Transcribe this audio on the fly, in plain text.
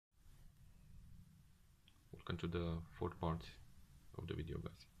to the fourth part of the video,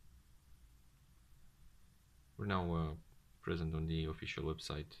 guys. We're now present on the official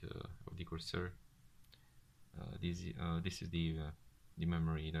website of the Corsair. This is the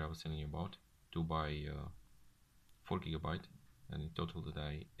memory that I was telling you about, 2 by 4 gigabyte, and in total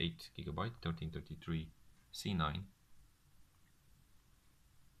that 8 gigabyte, 1333 C9.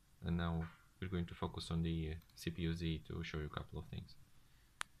 And now we're going to focus on the CPU-Z to show you a couple of things.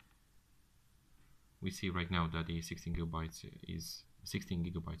 We see right now that the 16 gigabytes is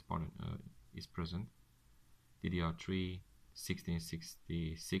present. DDR3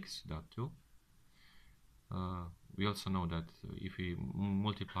 1666.2. We also know that if we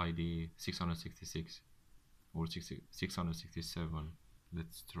multiply the 666 or 667,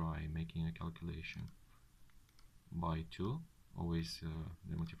 let's try making a calculation, by 2, always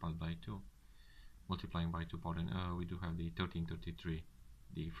multiplied by 2, multiplying by 2, we do have the 1333,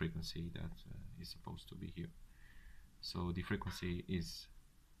 the frequency that is supposed to be here. So the frequency is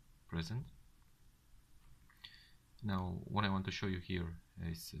present. Now what I want to show you here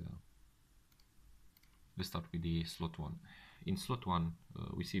is let's start with the slot 1. In slot 1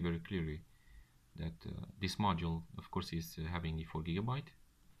 we see very clearly that this module of course is having the 4 gigabyte,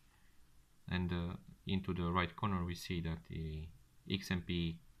 and into the right corner we see that the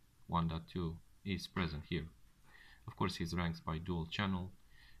XMP 1.2 is present here. Of course it's ranked by dual channel.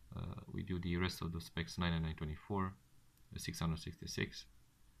 We do the rest of the specs 99924, 666,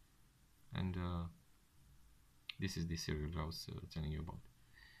 and this is the serial I was telling you about.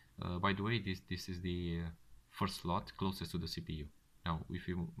 By the way, this is the first slot closest to the CPU. Now if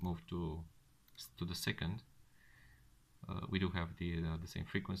we move to the second, we do have the same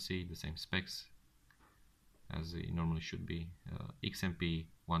frequency, the same specs as it normally should be. XMP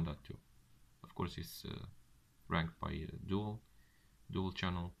 1.2. Of course it's ranked by dual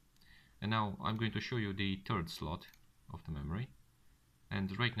channel. And now I'm going to show you the third slot of the memory,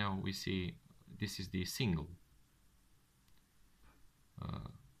 and right now we see this is the single.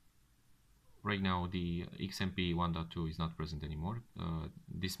 Right now the XMP 1.2 is not present anymore.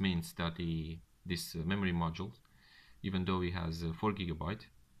 This means that this memory module, even though it has 4 gigabyte,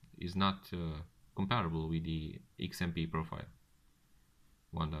 is not comparable with the XMP profile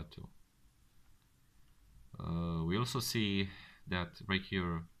 1.2. We also see that right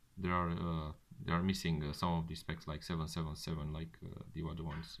here there are missing some of the specs, like 777, like the other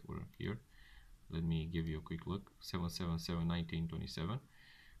ones were here. Let me give you a quick look. 777 1927,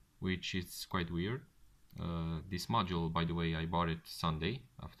 which is quite weird. This module, by the way, I bought it Sunday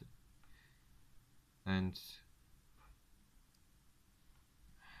after, and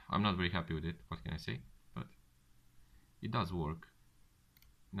I'm not very happy with it, what can I say, but it does work.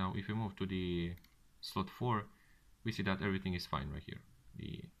 Now if we move to the slot 4, we see that everything is fine right here.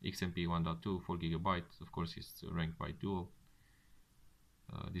 The XMP 1.2 4 gigabyte, of course it's ranked by dual.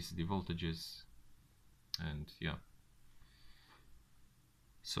 This is the voltages, and yeah,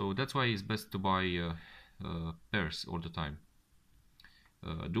 so that's why it's best to buy pairs all the time.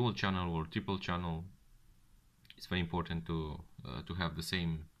 Dual channel or triple channel, it's very important to have the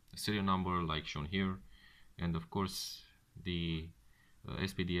same serial number like shown here, and of course the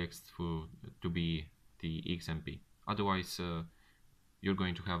SPDX to be the XMP. Otherwise you're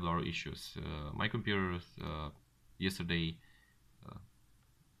going to have a lot of issues. My computer yesterday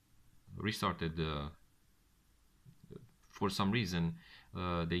restarted. For some reason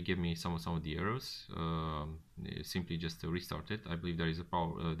they gave me some of the errors. Simply just restart it. I believe there is a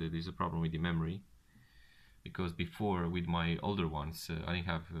problem with the memory, because before with my older ones I didn't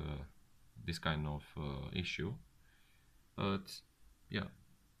have this kind of issue. But yeah,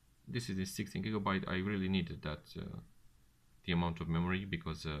 this is the 16 gigabyte. I really needed that the amount of memory,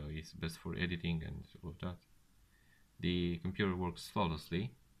 because it's best for editing and all of that. The computer works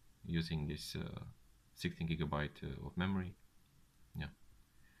flawlessly using this 16 gigabyte of memory. Yeah.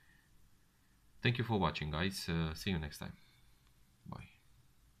 Thank you for watching, guys. See you next time. Bye.